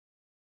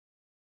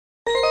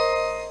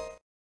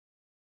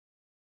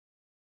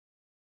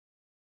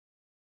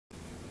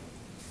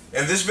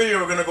In this video,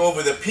 we're going to go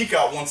over the peek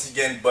out once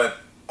again, but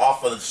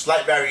off of a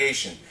slight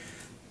variation.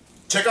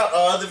 Check out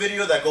our other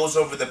video that goes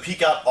over the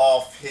peek out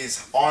of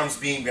his arms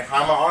being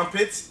behind my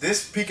armpits.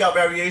 This peek out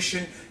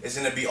variation is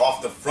going to be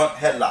off the front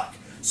headlock.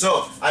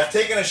 So I've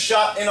taken a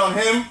shot in on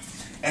him,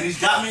 and he's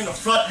got me in the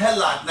front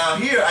headlock. Now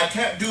here, I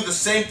can't do the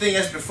same thing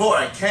as before.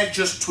 I can't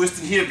just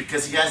twist in here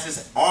because he has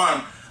his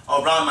arm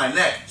around my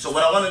neck. So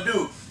what I want to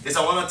do is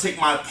I want to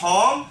take my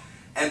palm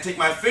and take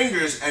my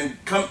fingers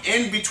and come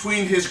in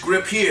between his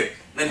grip here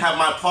and have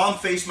my palm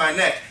face my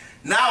neck.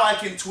 Now I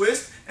can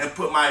twist and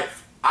put my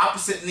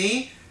opposite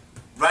knee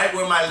right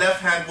where my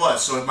left hand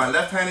was. So if my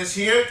left hand is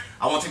here,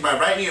 I want to take my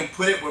right knee and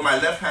put it where my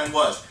left hand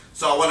was.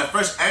 So I want to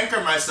first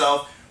anchor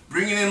myself,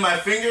 bringing in my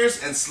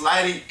fingers and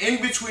sliding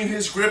in between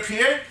his grip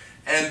here,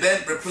 and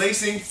then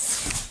replacing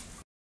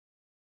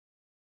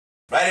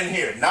right in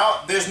here.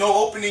 Now there's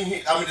no opening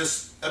here. I mean,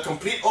 just a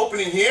complete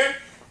opening here,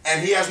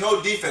 and he has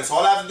no defense.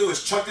 All I have to do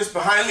is chuck this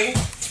behind me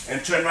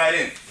and turn right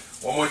in.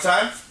 One more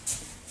time.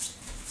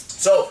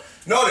 So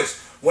notice,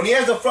 when he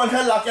has the front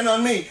headlock in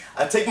on me,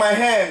 I take my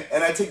hand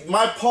and I take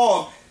my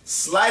palm,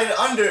 slide it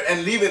under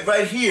and leave it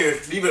right here,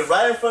 leave it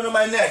right in front of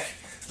my neck.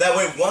 That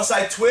way, once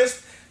I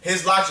twist,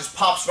 his lock just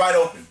pops right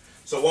open.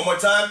 So one more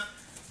time,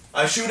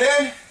 I shoot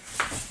in,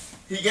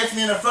 he gets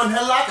me in the front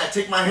headlock, I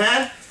take my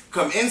hand,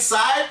 come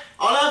inside,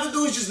 all I have to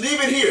do is just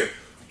leave it here.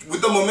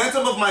 With the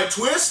momentum of my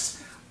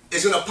twist,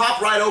 it's gonna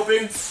pop right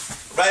open,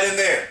 right in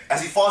there.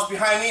 As he falls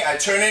behind me, I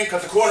turn in,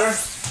 cut the corner,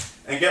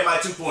 and get my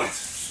 2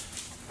 points.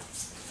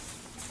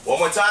 One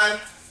more time,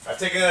 I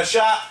take another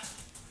shot,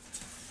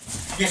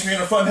 he gets me in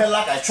the front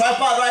headlock, I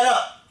tripod right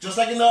up, just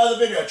like in the other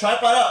video, I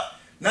tripod up.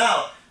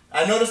 Now,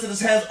 I notice that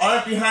his hands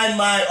aren't behind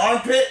my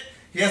armpit,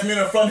 he has me in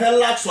a front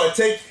headlock, so I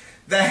take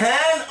the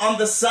hand on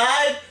the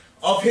side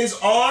of his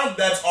arm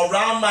that's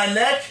around my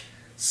neck,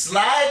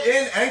 slide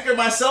in, anchor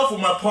myself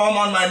with my palm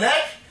on my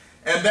neck,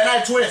 and then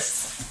I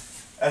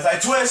twist. As I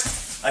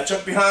twist, I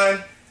chuck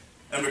behind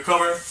and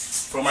recover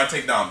from my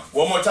takedown.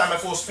 One more time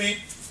at full speed.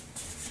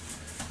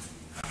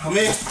 I'm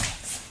in.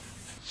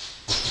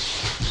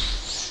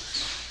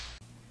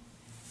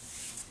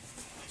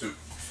 Two.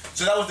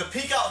 So that was the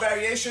peek out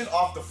variation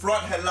off the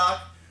front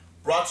headlock,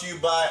 brought to you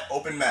by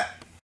Open Mat.